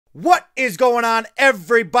What is going on,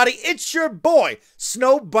 everybody? It's your boy,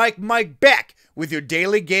 SnowBikeMike, back with your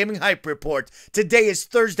daily gaming hype report. Today is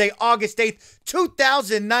Thursday, August 8th,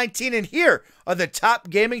 2019, and here are the top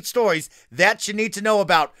gaming stories that you need to know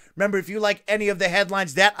about. Remember, if you like any of the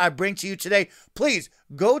headlines that I bring to you today, please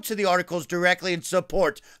go to the articles directly and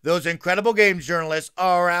support those incredible games journalists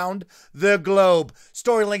around the globe.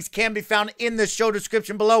 Story links can be found in the show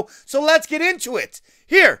description below, so let's get into it.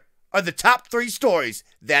 Here are the top 3 stories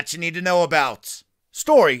that you need to know about.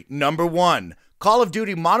 Story number 1. Call of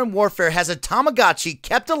Duty Modern Warfare has a Tamagotchi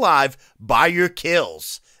kept alive by your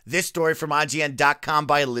kills. This story from IGN.com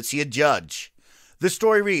by Alicia Judge. The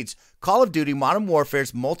story reads, Call of Duty Modern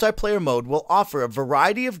Warfare's multiplayer mode will offer a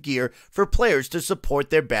variety of gear for players to support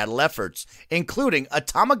their battle efforts, including a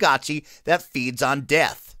Tamagotchi that feeds on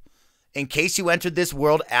death. In case you entered this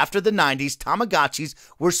world after the 90s, Tamagotchis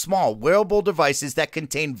were small, wearable devices that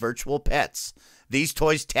contained virtual pets. These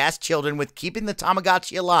toys tasked children with keeping the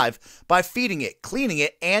Tamagotchi alive by feeding it, cleaning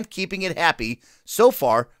it, and keeping it happy. So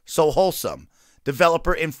far, so wholesome.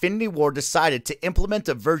 Developer Infinity Ward decided to implement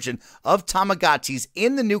a version of Tamagotchis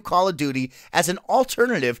in the new Call of Duty as an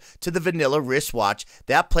alternative to the vanilla wristwatch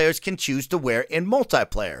that players can choose to wear in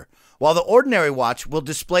multiplayer. While the ordinary watch will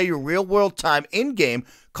display your real-world time in-game,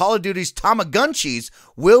 Call of Duty's TomaGUNchis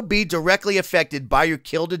will be directly affected by your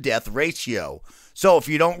kill-to-death ratio. So if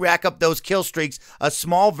you don't rack up those kill streaks, a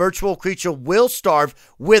small virtual creature will starve,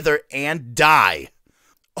 wither, and die.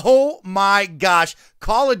 Oh my gosh,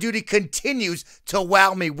 Call of Duty continues to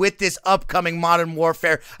wow me with this upcoming Modern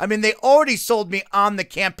Warfare. I mean, they already sold me on the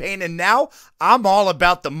campaign, and now I'm all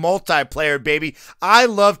about the multiplayer, baby. I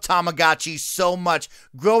love Tamagotchi so much.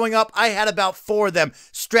 Growing up, I had about 4 of them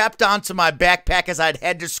strapped onto my backpack as I'd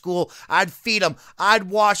head to school. I'd feed them, I'd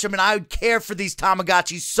wash them, and I would care for these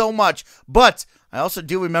Tamagotchis so much. But I also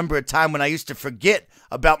do remember a time when I used to forget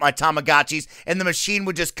about my Tamagotchis, and the machine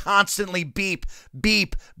would just constantly beep,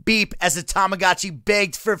 beep, beep as the Tamagotchi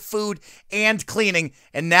begged for food and cleaning.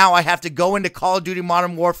 And now I have to go into Call of Duty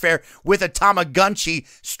Modern Warfare with a Tamagotchi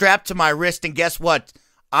strapped to my wrist, and guess what?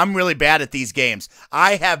 I'm really bad at these games.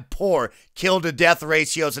 I have poor kill-to-death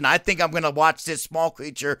ratios, and I think I'm going to watch this small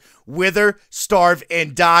creature wither, starve,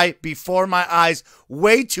 and die before my eyes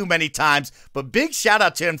way too many times. But big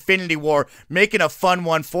shout-out to Infinity Ward making a fun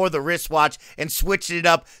one for the wristwatch and switching it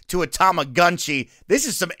up to a Tamagotchi. This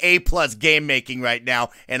is some A+ game making right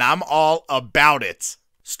now, and I'm all about it.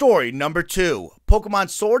 Story number 2. Pokemon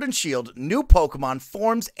Sword and Shield, new Pokemon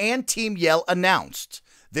forms and Team Yell announced.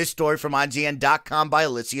 This story from IGN.com by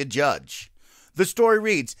Alicia Judge. The story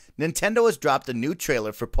reads, Nintendo has dropped a new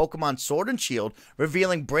trailer for Pokemon Sword and Shield,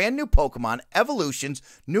 revealing brand new Pokemon, evolutions,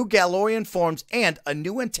 new Galarian forms, and a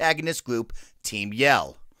new antagonist group, Team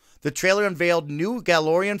Yell. The trailer unveiled new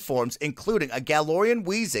Galarian forms, including a Galarian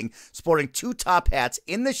Weezing sporting 2 top hats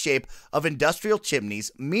in the shape of industrial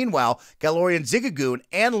chimneys. Meanwhile, Galarian Zigzagoon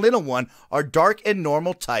and Linoone are dark and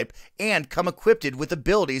normal type and come equipped with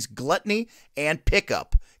abilities Gluttony and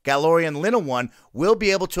Pickup. Galarian Linoone will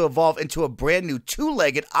be able to evolve into a brand new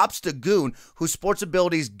 2-legged Obstagoon who sports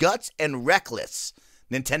abilities Guts and Reckless.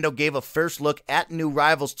 Nintendo gave a first look at new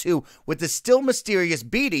rivals too, with the still mysterious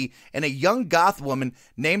Beedee and a young goth woman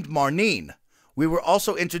named Marnine. We were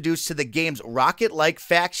also introduced to the game's rocket-like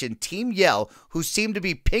faction, Team Yell, who seem to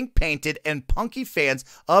be pink-painted and punky fans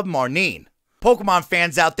of Marnine. Pokemon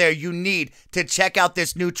fans out there, you need to check out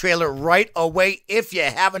this new trailer right away if you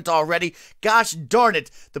haven't already. Gosh darn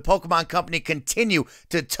it, the Pokemon Company continue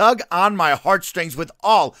to tug on my heartstrings with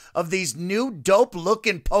all of these new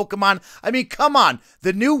dope-looking Pokemon. I mean, come on,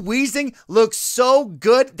 the new Weezing looks so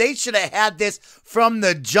good. They should have had this from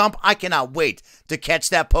the jump. I cannot wait to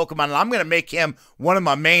catch that Pokemon, and I'm going to make him one of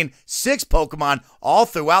my main 6 Pokemon all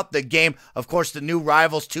throughout the game. Of course, the new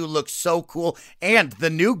rivals too look so cool, and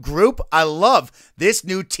the new group, I love this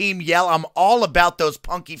new Team Yell. I'm all about those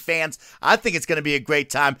punky fans. I think it's going to be a great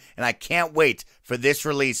time, and I can't wait for this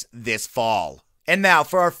release this fall. And now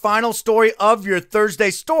for our final story of your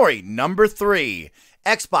Thursday, story number 3.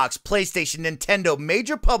 Xbox, PlayStation, Nintendo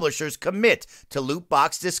major publishers commit to loot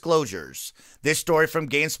box disclosures. This story from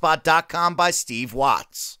GameSpot.com by Steve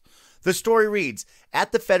Watts. The story reads,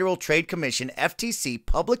 at the Federal Trade Commission FTC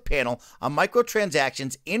public panel on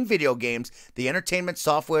microtransactions in video games, the Entertainment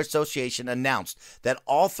Software Association announced that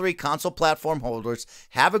all 3 console platform holders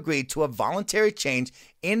have agreed to a voluntary change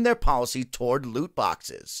in their policy toward loot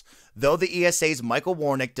boxes. Though the ESA's Michael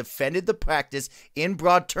Warnick defended the practice in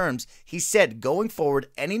broad terms, he said going forward,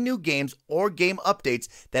 any new games or game updates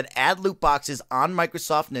that add loot boxes on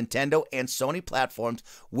Microsoft, Nintendo, and Sony platforms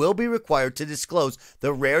will be required to disclose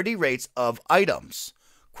the rarity rates of items.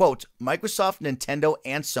 Quote, Microsoft, Nintendo,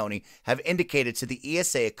 and Sony have indicated to the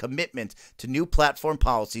ESA a commitment to new platform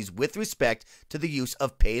policies with respect to the use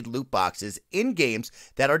of paid loot boxes in games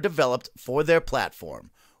that are developed for their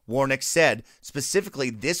platform. Warnick said, specifically,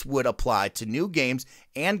 this would apply to new games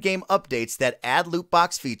and game updates that add loot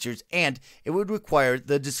box features, and it would require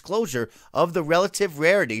the disclosure of the relative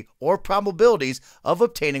rarity or probabilities of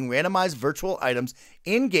obtaining randomized virtual items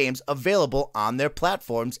in games available on their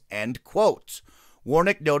platforms, end quote.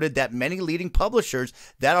 Warnick noted that many leading publishers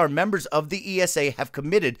that are members of the ESA have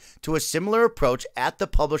committed to a similar approach at the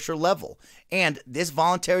publisher level, and this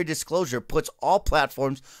voluntary disclosure puts all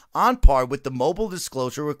platforms on par with the mobile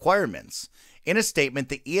disclosure requirements. In a statement,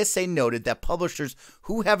 the ESA noted that publishers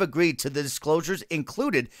who have agreed to the disclosures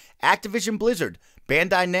included Activision Blizzard,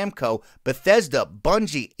 Bandai Namco, Bethesda,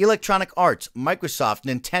 Bungie, Electronic Arts, Microsoft,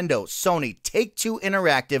 Nintendo, Sony, Take-Two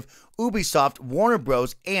Interactive, Ubisoft, Warner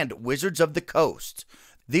Bros., and Wizards of the Coast.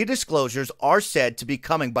 The disclosures are said to be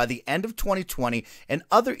coming by the end of 2020, and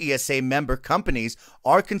other ESA member companies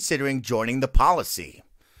are considering joining the policy.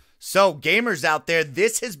 So, gamers out there,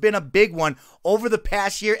 this has been a big one over the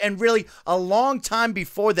past year and really a long time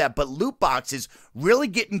before that, but loot boxes really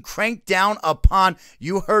getting cranked down upon.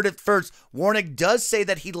 You heard it first. Warnick does say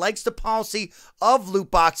that he likes the policy of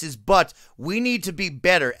loot boxes, but we need to be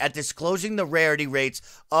better at disclosing the rarity rates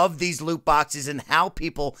of these loot boxes and how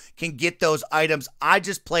people can get those items. I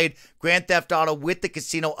just played Grand Theft Auto with the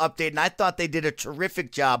casino update, and I thought they did a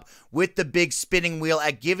terrific job with the big spinning wheel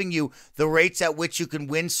at giving you the rates at which you can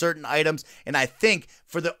win certain items, and I think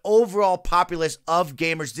for the overall populace of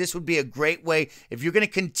gamers, this would be a great way, if you're going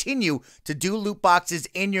to continue to do loot boxes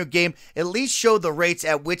in your game, at least show the rates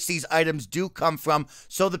at which these items do come from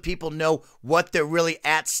so the people know what they're really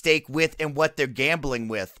at stake with and what they're gambling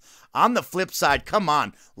with. On the flip side, come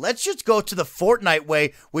on, let's just go to the Fortnite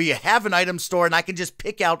way where you have an item store and I can just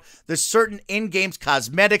pick out the certain in-games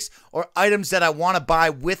cosmetics or items that I want to buy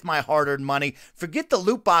with my hard-earned money. Forget the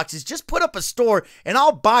loot boxes, just put up a store and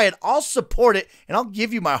I'll buy it, I'll support it, and I'll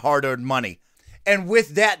give you my hard-earned money. And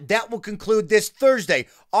with that, that will conclude this Thursday,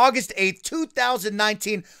 August 8th,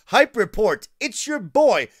 2019 Hype Report. It's your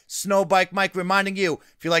boy, SnowBikeMike, reminding you,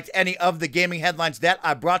 if you liked any of the gaming headlines that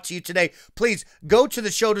I brought to you today, please go to the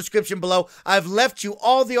show description below. I've left you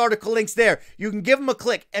all the article links there. You can give them a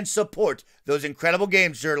click and support those incredible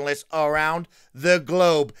games journalists around the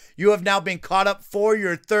globe. You have now been caught up for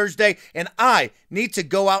your Thursday, and I need to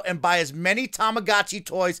go out and buy as many Tamagotchi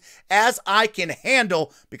toys as I can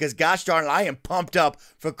handle because, gosh darn it, I am pumped up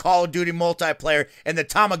for Call of Duty multiplayer and the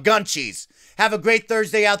TomaGUNchis. Have a great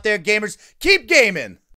Thursday out there, gamers. Keep gaming!